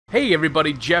Hey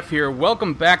everybody, Jeff here.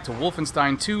 Welcome back to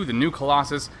Wolfenstein 2, the new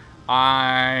Colossus.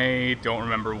 I don't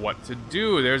remember what to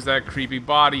do. There's that creepy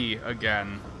body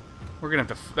again. We're gonna have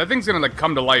to... That thing's gonna like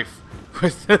come to life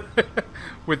with the,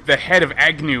 with the head of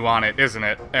Agnew on it, isn't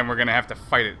it? And we're gonna have to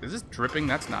fight it. Is this dripping?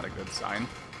 That's not a good sign.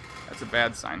 That's a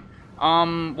bad sign.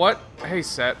 What? Hey,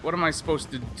 Set, what am I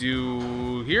supposed to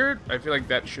do here? I feel like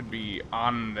that should be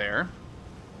on there.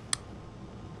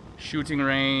 Shooting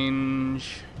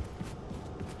range...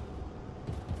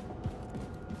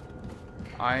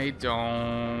 I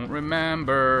don't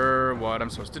remember what I'm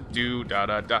supposed to do.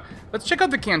 Let's check out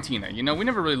the cantina. You know, we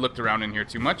never really looked around in here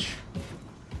too much.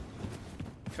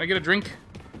 Can I get a drink?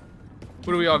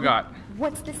 What do we all got?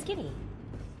 What's the skinny?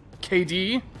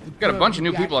 KD? We've got a bunch of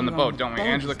new people on the boat, don't we?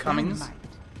 Angela Cummings?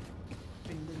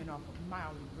 Been living off of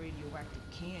mildly radioactive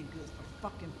canned goods for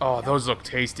fucking... Oh, those look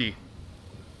tasty.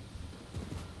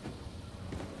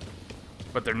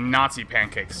 But they're Nazi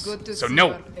pancakes. Good to so see no.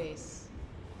 your face.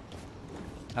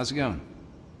 How's it going?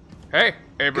 Hey,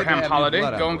 Abraham have Holiday. new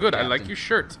blood on Going board, good. I like Captain. your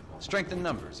shirt. Strength in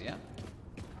numbers, yeah?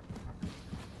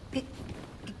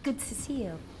 Good to see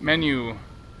you. Menu.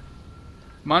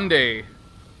 Monday.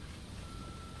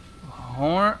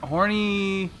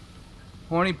 Horny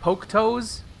poke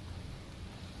toes.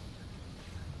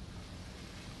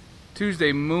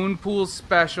 Tuesday, moon pool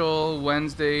special.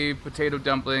 Wednesday, potato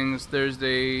dumplings.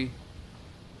 Thursday,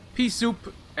 pea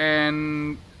soup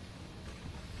and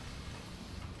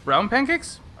brown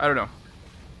pancakes? I don't know.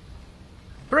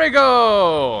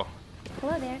 Prego!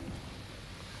 Hello there.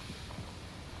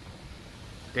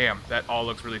 Damn, that all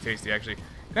looks really tasty, actually. Can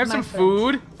I have My some friend.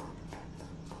 food?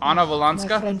 Anna My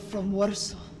Volanska? friend from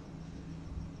Warsaw.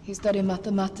 He studied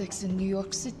mathematics in New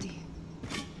York City.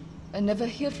 I never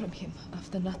hear from him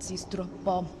after Nazis drop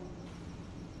bomb.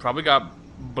 Probably got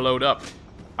blowed up,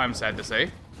 I'm sad to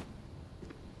say.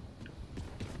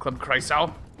 Club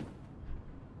Kreisau.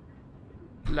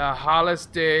 Le Halles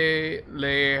de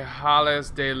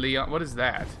Leon. What is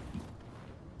that?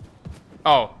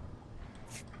 Oh.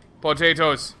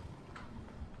 Potatoes.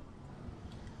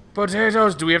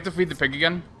 Potatoes. Do we have to feed the pig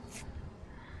again?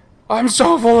 I'm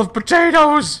so full of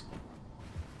potatoes!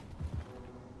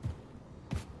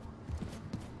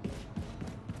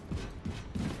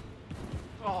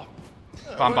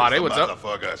 Bombade, what's up?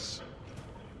 Motherfuckers.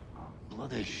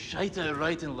 Bloody shite out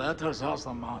writing letters, that's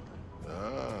the matter.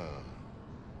 Ah,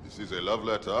 this is a love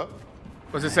letter.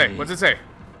 What's it say? What's it say?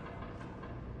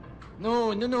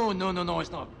 No,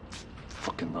 it's not a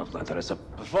fucking love letter. It's a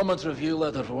performance review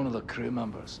letter for one of the crew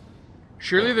members.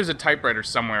 Surely there's a typewriter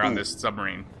somewhere on this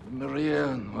submarine.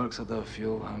 Maria works at the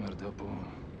fuel hangar depot.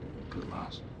 Good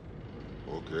lass.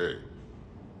 Okay.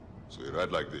 So you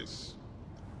write like this.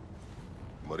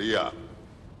 Maria,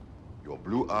 your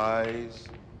blue eyes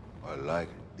are like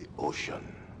the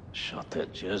ocean. Shut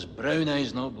it, just brown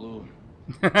eyes, not blue.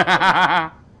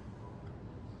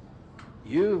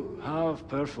 You have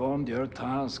performed your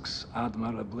tasks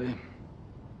admirably.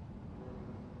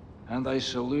 And I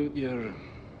salute your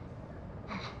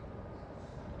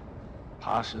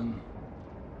passion,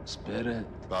 spirit.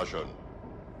 Passion.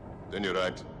 Then you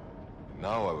write,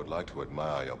 now I would like to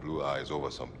admire your blue eyes over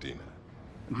some dinner.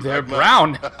 They're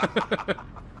brown.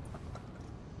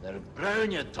 They're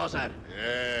brown, you tosser.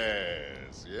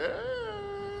 Yes, yes.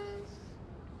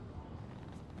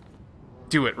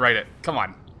 Do it, write it. Come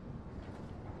on.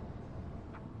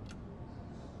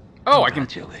 Oh, I can...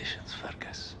 Congratulations,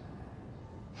 Fergus.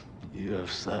 You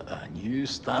have set a new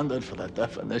standard for the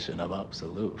definition of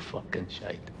absolute fucking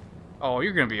shite. Oh,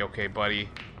 you're gonna be okay, buddy.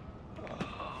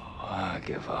 I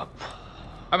give up.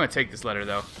 I'm gonna take this letter,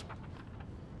 though.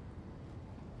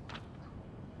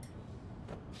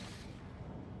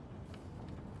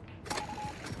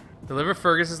 Deliver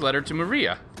Fergus's letter to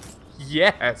Maria.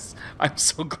 Yes! I'm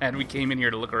so glad we came in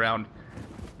here to look around.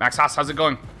 Max Haas, how's it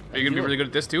going? Are you gonna be really good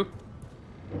at this, too?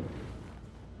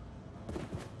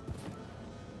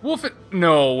 Wolf it...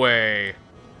 No way.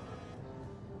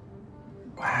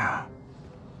 Wow.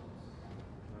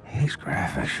 These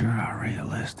graphics sure are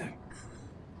realistic.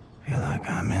 Feel like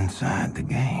I'm inside the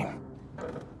game.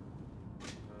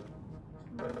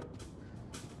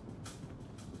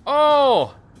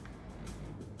 Oh!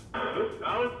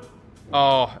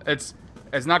 Oh, it's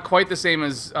not quite the same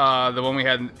as the one we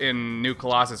had in New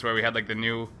Colossus, where we had like the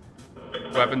new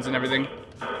weapons and everything.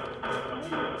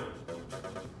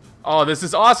 Oh, this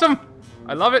is awesome!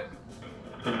 I love it.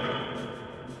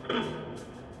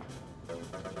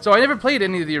 So I never played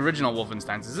any of the original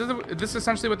Wolfensteins. Is this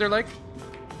essentially what they're like?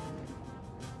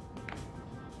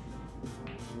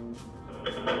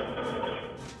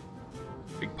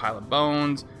 Big pile of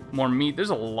bones. More meat.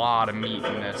 There's a lot of meat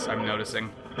in this, I'm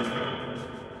noticing.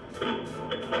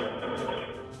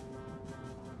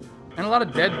 And a lot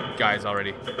of dead guys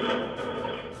already.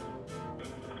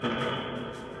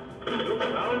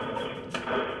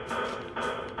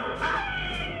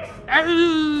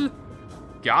 Ah!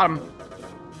 Got him.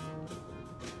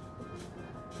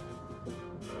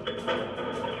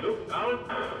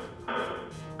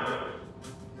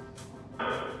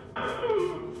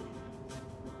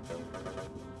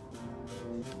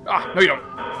 Ah, no you don't.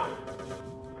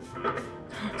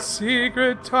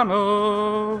 Secret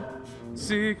tunnel.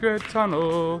 Secret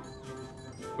tunnel.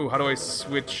 Ooh, how do I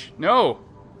switch? No!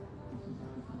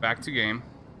 Back to game.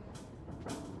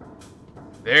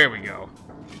 There we go.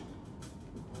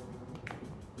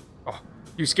 Oh,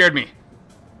 you scared me.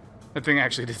 That thing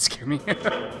actually did scare me.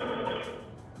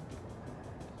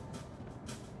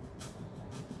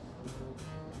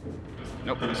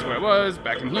 Nope, this is where I was.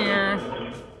 Back in here.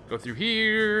 Go through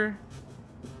here.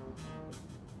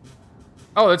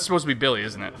 Oh, that's supposed to be Billy,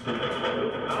 isn't it?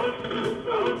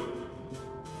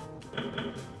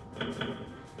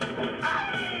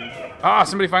 Ah,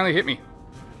 somebody finally hit me.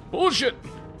 Bullshit.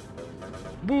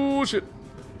 Bullshit.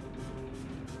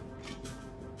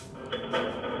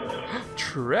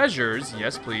 Treasures?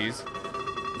 Yes, please.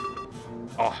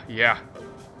 Oh, yeah.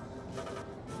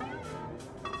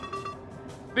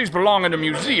 These belong in a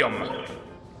museum.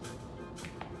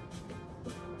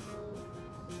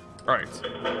 Alright.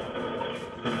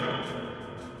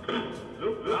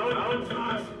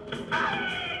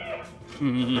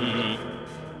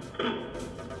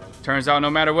 Turns out no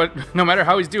matter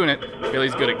how he's doing it,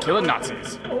 Billy's good at killing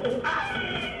Nazis.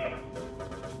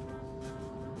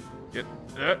 Get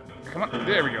come on,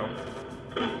 there we go.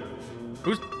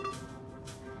 Who's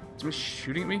somebody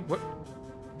shooting at me? What?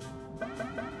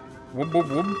 Whoop whoop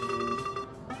whoop.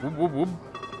 Whoop whoop whoop.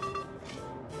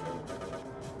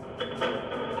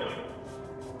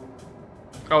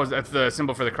 Oh, that's the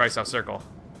symbol for the Christhouse circle.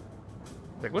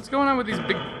 Like, what's going on with these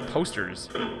big posters?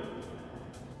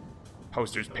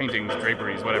 Posters, paintings,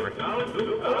 draperies, whatever.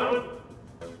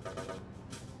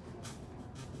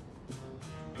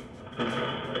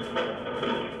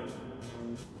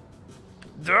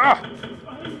 Duh!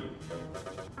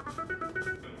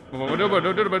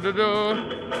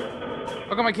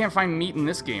 How come I can't find meat in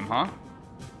this game, huh?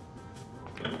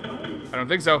 I don't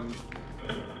think so.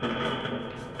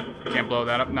 Can't blow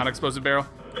that up, not explosive barrel.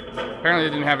 Apparently they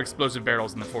didn't have explosive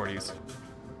barrels in the 40s.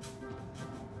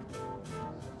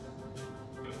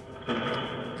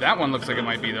 That one looks like it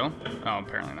might be, though. Oh,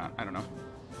 apparently not. I don't know.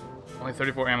 Only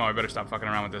 34 ammo. I better stop fucking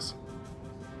around with this.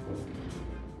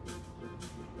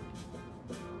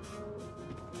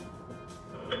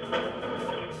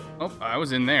 Oh, I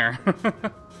was in there.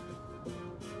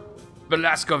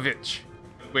 Velaskovich.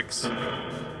 Wicks.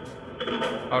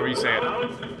 However you say it.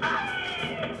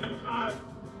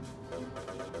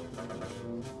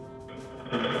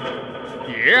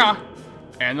 Yeah!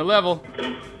 And the level.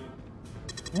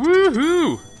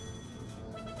 Woohoo!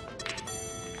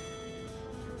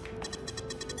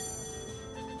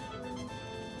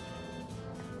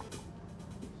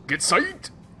 Get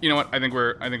psyched! You know what? I think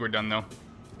we're done though.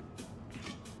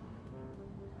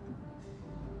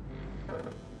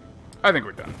 I think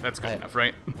we're done. That's good enough,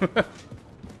 right?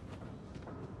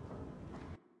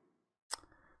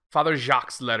 Father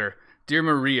Jacques' letter. Dear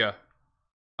Maria,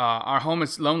 our home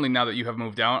is lonely now that you have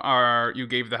moved out. You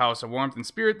gave the house a warmth and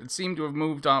spirit that seemed to have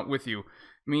moved on with you.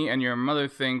 Me and your mother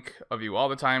think of you all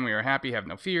the time. We are happy, have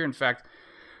no fear. In fact,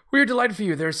 we are delighted for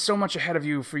you. There is so much ahead of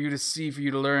you for you to see, for you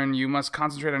to learn. You must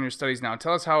concentrate on your studies now.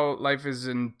 Tell us how life is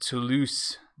in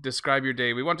Toulouse. Describe your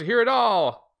day. We want to hear it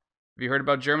all. Have you heard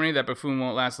about Germany? That buffoon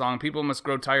won't last long. People must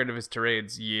grow tired of his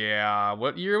tirades. Yeah.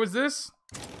 What year was this?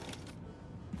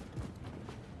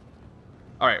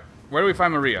 Alright. Where do we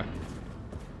find Maria?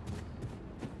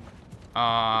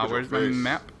 Where's my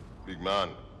map? Big man.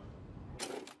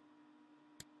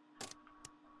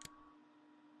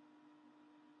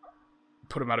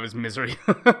 Put him out of his misery.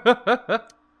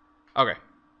 Okay.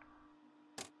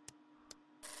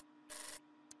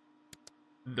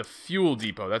 The fuel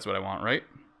depot, that's what I want, right?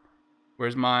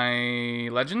 Where's my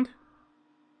legend?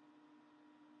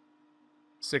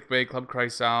 Sick bay, Club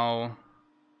Kreisau.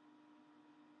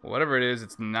 Whatever it is,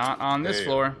 it's not on this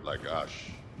floor. Like Ash.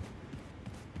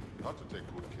 How to take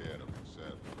good care of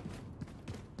yourself.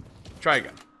 Try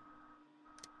again.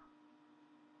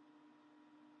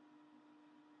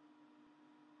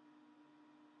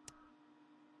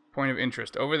 Point of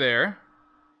interest. Over there.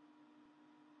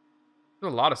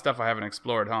 There's a lot of stuff I haven't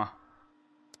explored, huh?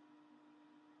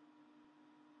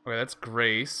 Okay, that's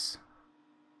Grace.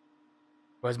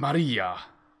 Where's Maria?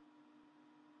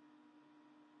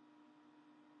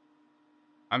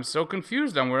 I'm so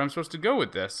confused on where I'm supposed to go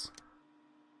with this.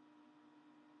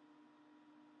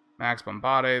 Max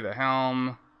Bombade, the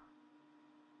helm.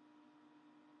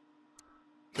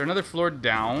 Is there another floor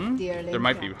down? There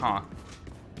might be, huh?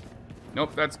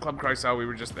 Nope, that's Club Chrysal. We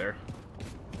were just there.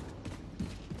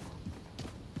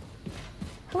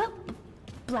 Hello,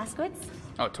 Blazkowicz.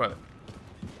 Oh, toilet.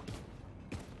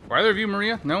 Were either of you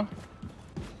Maria? No?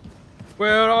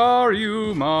 Where are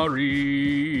you,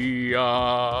 Maria?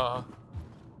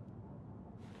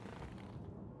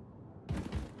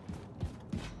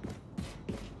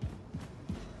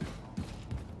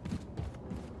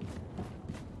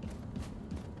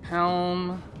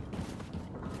 Helm.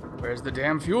 Where's the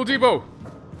damn fuel depot?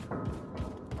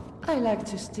 I like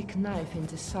to stick knife in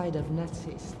the side of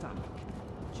Nazi stomach.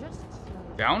 Just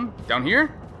Down? Down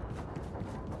here?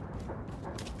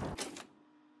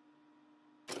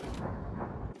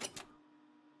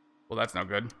 Well, that's no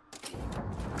good.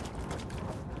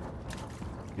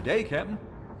 Good day, Captain.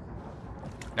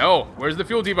 No, where's the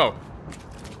fuel depot?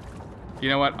 You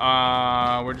know what?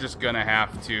 We're just gonna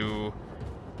have to...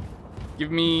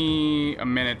 Give me a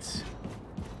minute.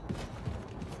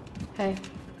 Hey.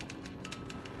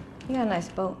 You got a nice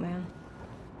boat, man.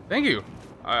 Thank you.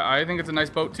 I think it's a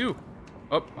nice boat, too.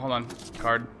 Oh, hold on.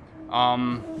 Card.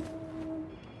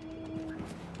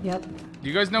 Yep. Do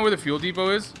you guys know where the fuel depot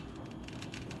is?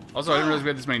 Also, I didn't realize we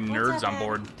had this many nerds on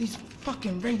board. These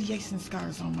fucking radiation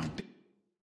scars on my dick.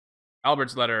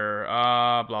 Albert's letter.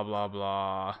 Blah, blah,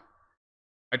 blah.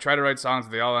 I try to write songs,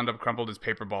 they all end up crumpled as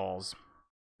paper balls.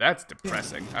 That's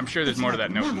depressing. I'm sure there's more to that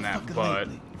note than that, but...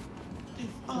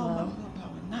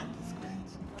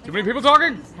 Too many people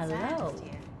talking? Hello.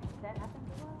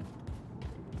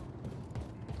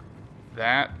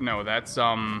 No, that's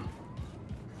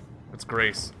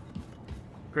Grace.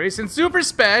 Grace and Super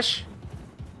Spesh!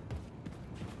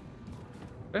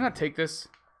 Did I not take this?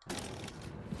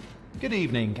 Good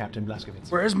evening, Captain Blazkowicz.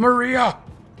 Where's Maria?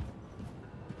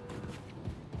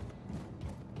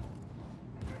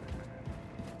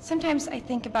 Sometimes I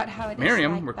think about how it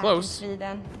Miriam, is like we're back close. in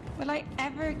Sweden. Will I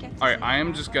ever get to Alright, see I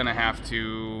am that? just gonna have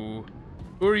to...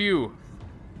 Who are you?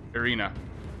 Irina.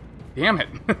 Damn it.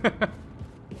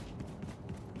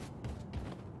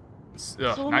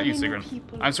 Ugh, So not you, many new Sigrun.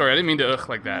 people. I'm sorry, I didn't mean to ugh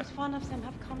like that. Not one of them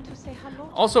have come to say hello.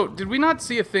 Also, did we not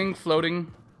see a thing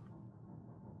floating?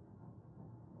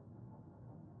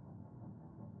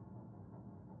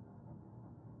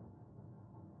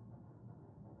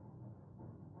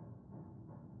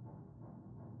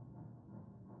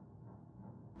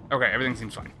 Okay, everything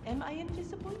seems fine. Am I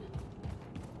invisible?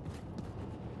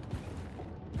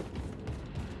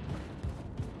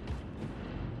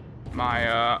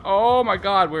 Oh my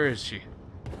god, where is she?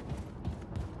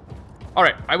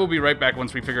 Alright, I will be right back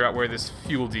once we figure out where this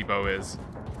fuel depot is.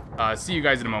 See you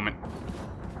guys in a moment.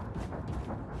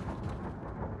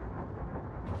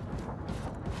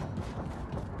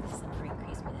 This suffering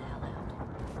creeps me the hell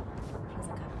out. Feels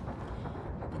like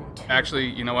I've been in Actually,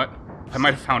 you know what? I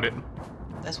might have found it.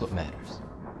 That's what matters.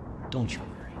 Don't you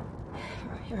worry.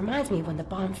 It reminds me of when the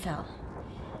bomb fell.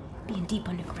 Being deep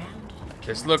underground.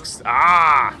 This looks...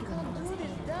 Ah!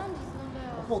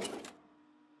 Hold.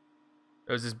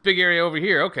 There's this big area over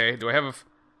here. Okay, do I have a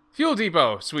fuel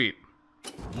depot? Sweet.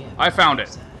 Yeah, I found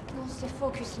it. No, stay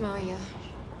focused, Maria.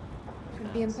 It will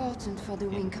be important for the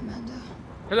wing commander.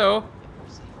 Hello.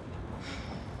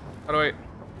 How do I...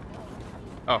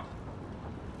 Oh.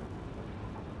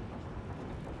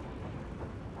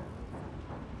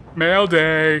 Mail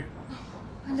day.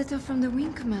 A letter from the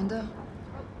wing commander.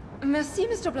 Merci,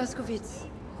 Mr. Blazkowicz.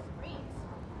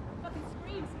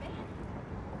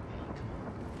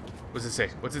 What's it say?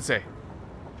 What's it say?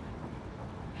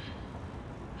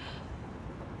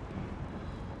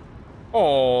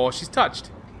 Oh, she's touched.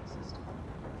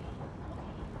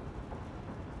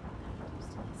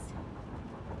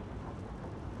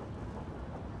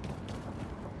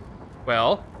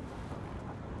 Well,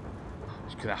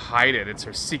 she's gonna hide it. It's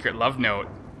her secret love note.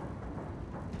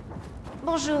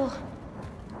 Bonjour.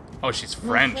 Oh, she's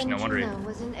French. No wonder. Gina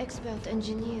was an expert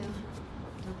engineer.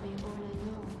 Told me all I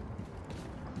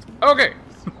know. Okay.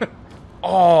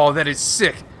 Oh, that is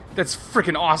sick. That's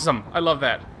freaking awesome. I love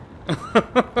that.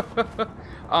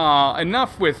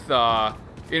 Enough with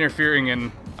interfering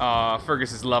in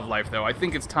Fergus's love life, though. I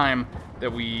think it's time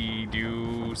that we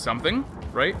do something,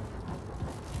 right?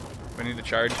 Do I need to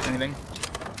charge anything?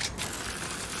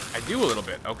 I do a little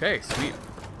bit. Okay, sweet.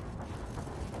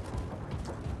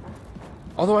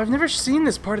 Although I've never seen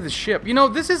this part of the ship. You know,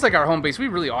 this is like our home base. We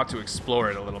really ought to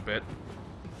explore it a little bit.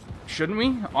 Shouldn't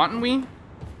we? Oughtn't we?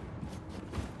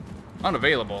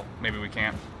 Unavailable. Maybe we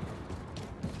can't.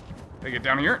 Can I get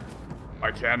down here?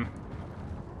 I can.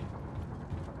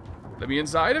 Let me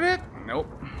inside of it? Nope.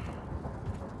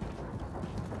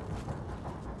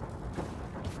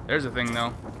 There's a thing,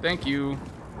 though. Thank you.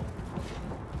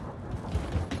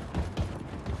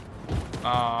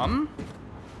 Well,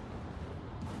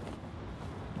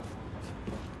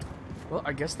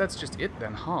 I guess that's just it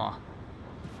then, huh?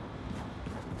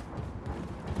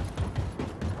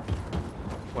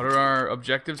 What are our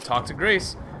objectives? Talk to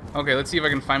Grace. Okay, let's see if I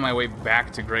can find my way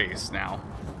back to Grace now.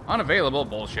 Unavailable?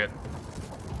 Bullshit.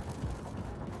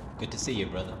 Good to see you,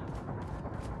 brother.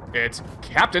 It's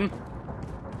Captain.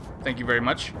 Thank you very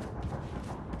much.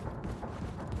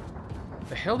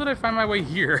 The hell did I find my way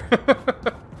here?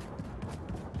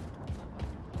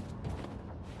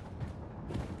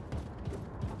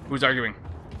 Who's arguing?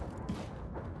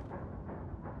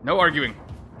 No arguing.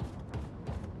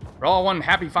 We're all one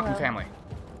happy fucking family.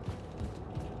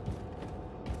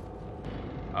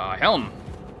 Helm.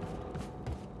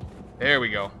 There we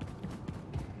go.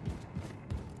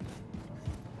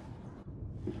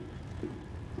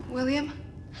 William?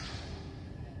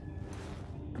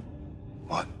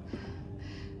 What?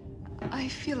 I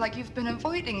feel like you've been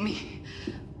avoiding me.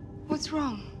 What's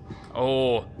wrong?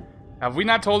 Oh, have we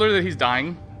not told her that he's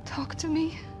dying? Talk to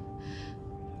me.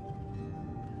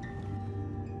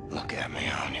 Look at me,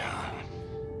 Anya.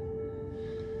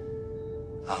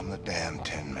 I'm the damn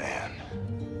Tin Man.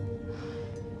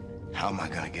 How am I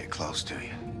gonna get close to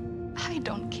you? I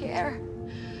don't care.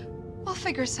 We'll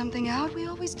figure something out. We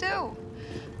always do.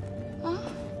 Huh?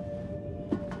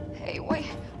 Hey, why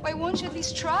won't you at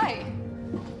least try?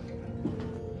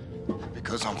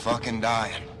 Because I'm fucking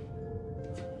dying.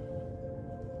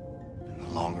 And the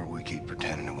longer we keep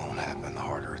pretending it won't happen, the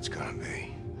harder it's gonna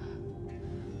be.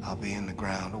 I'll be in the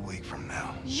ground a week from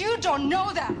now. You don't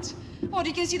know that! What,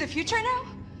 you can see the future now?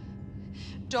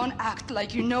 Don't act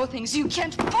like you know things you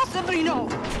can't possibly know!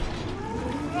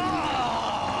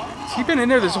 Has he been in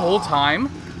there this whole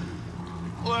time?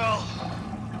 Well,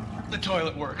 the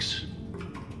toilet works.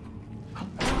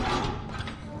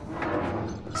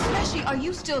 Slashy, are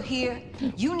you still here?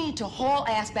 You need to haul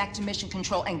ass back to mission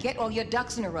control and get all your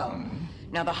ducks in a row.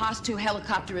 Now, the Haas 2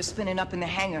 helicopter is spinning up in the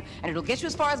hangar, and it'll get you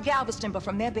as far as Galveston, but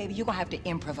from there, baby, you're gonna have to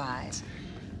improvise.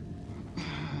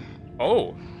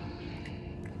 Oh.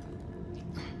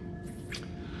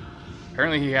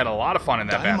 Apparently he had a lot of fun in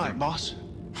that Dynamite, bathroom. boss.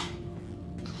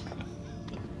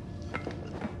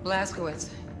 Blazkowicz,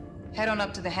 head on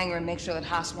up to the hangar and make sure that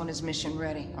Haas 1 is mission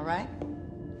ready, all right?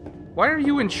 Why are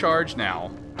you in charge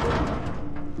now?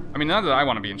 I mean, not that I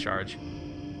want to be in charge,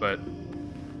 but...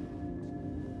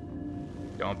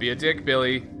 Don't be a dick,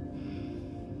 Billy.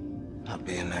 Not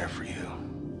being there for you.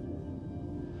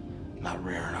 Not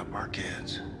rearing up our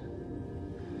kids.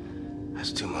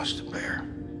 That's too much to bear.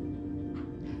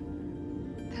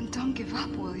 Then don't give up,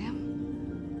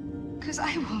 William. Because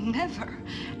I will never,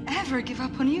 ever give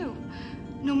up on you.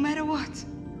 No matter what.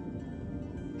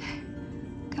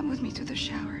 Come with me to the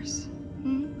showers.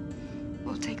 Hmm?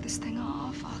 We'll take this thing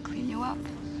off. I'll clean you up.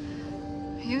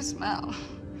 You smell.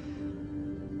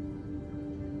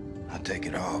 I take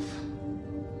it off.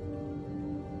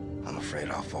 I'm afraid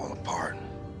I'll fall apart.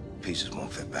 Pieces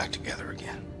won't fit back together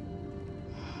again.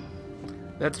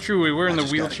 That's true, we were in the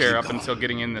just gotta wheelchair keep up going. until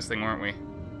getting in this thing, weren't we?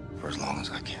 For as long as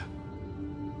I can.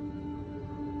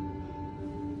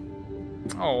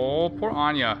 Oh, poor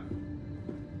Anya.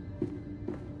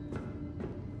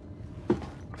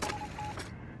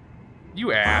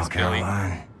 You ass, Well, Billy.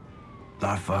 Caroline,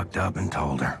 I fucked up and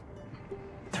told her.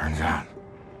 Turns out,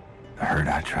 the herd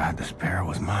I tried to spare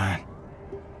was mine,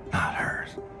 not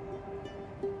hers.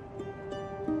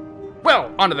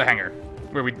 Well, onto the hangar,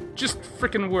 where we just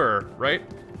frickin' were, right?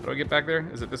 How do I get back there?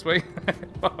 Is it this way?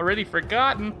 I've already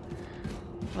forgotten.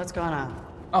 What's going on?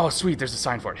 Oh, sweet, there's a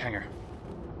sign for it. Hangar.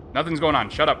 Nothing's going on.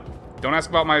 Shut up. Don't ask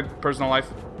about my personal life.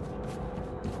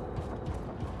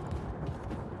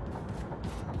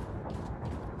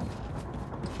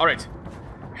 All right.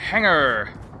 Hangar.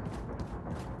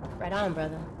 Right on,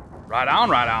 brother. Right on,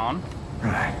 right on.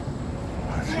 Right.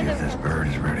 Let's see if this bird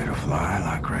is ready to fly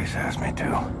like Grace asked me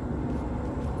to.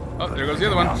 Oh, there goes the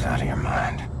other one. Else out of your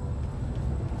mind.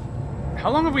 How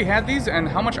long have we had these, and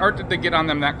how much art did they get on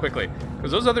them that quickly?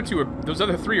 Because those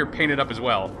other three are painted up as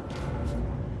well.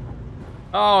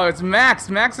 Oh, it's Max.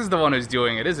 Max is the one who's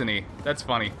doing it, isn't he? That's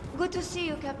funny. Good to see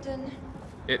you, Captain.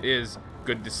 It is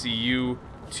good to see you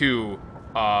too,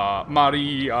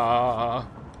 Maria.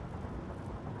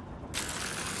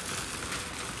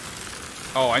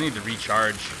 Oh, I need to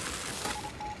recharge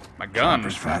my gun.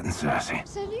 Chopper's fat and sassy.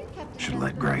 Salut, Captain. Should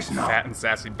let Grace know. Fat and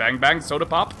sassy. Bang, bang, soda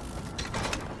pop.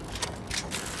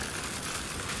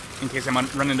 in case I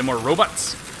run into more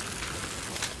robots.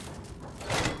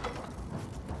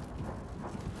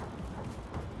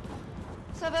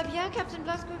 Ça va bien, Captain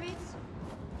Blazkowicz?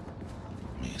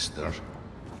 Mister.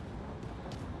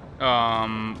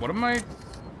 What am I?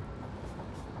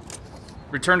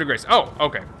 Return to Grace. Oh,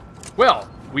 okay. Well,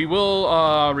 we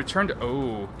will, return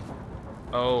to...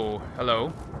 Oh,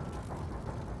 hello.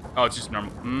 Oh, it's just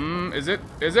normal. Is it?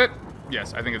 Is it?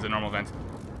 Yes, I think it's a normal event.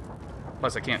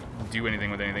 Plus, I can't do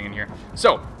anything with anything in here.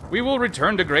 So, we will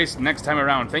return to Grace next time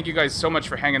around. Thank you guys so much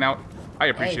for hanging out. I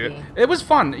appreciate it. It was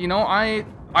fun. You know, I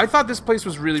thought this place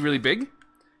was really, really big.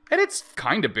 And it's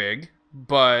kind of big.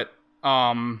 But,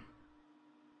 I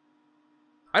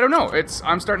don't know.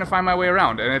 I'm starting to find my way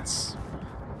around. And it's...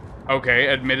 Okay,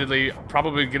 admittedly,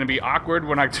 probably going to be awkward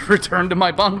when I return to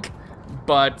my bunk.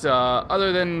 But,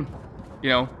 other than, you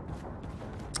know,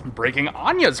 breaking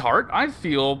Anya's heart, I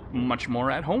feel much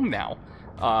more at home now.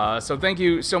 So thank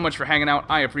you so much for hanging out.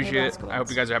 I appreciate it. I hope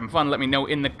you guys are having fun. Let me know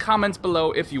in the comments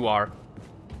below if you are.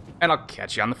 And I'll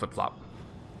catch you on the flip-flop.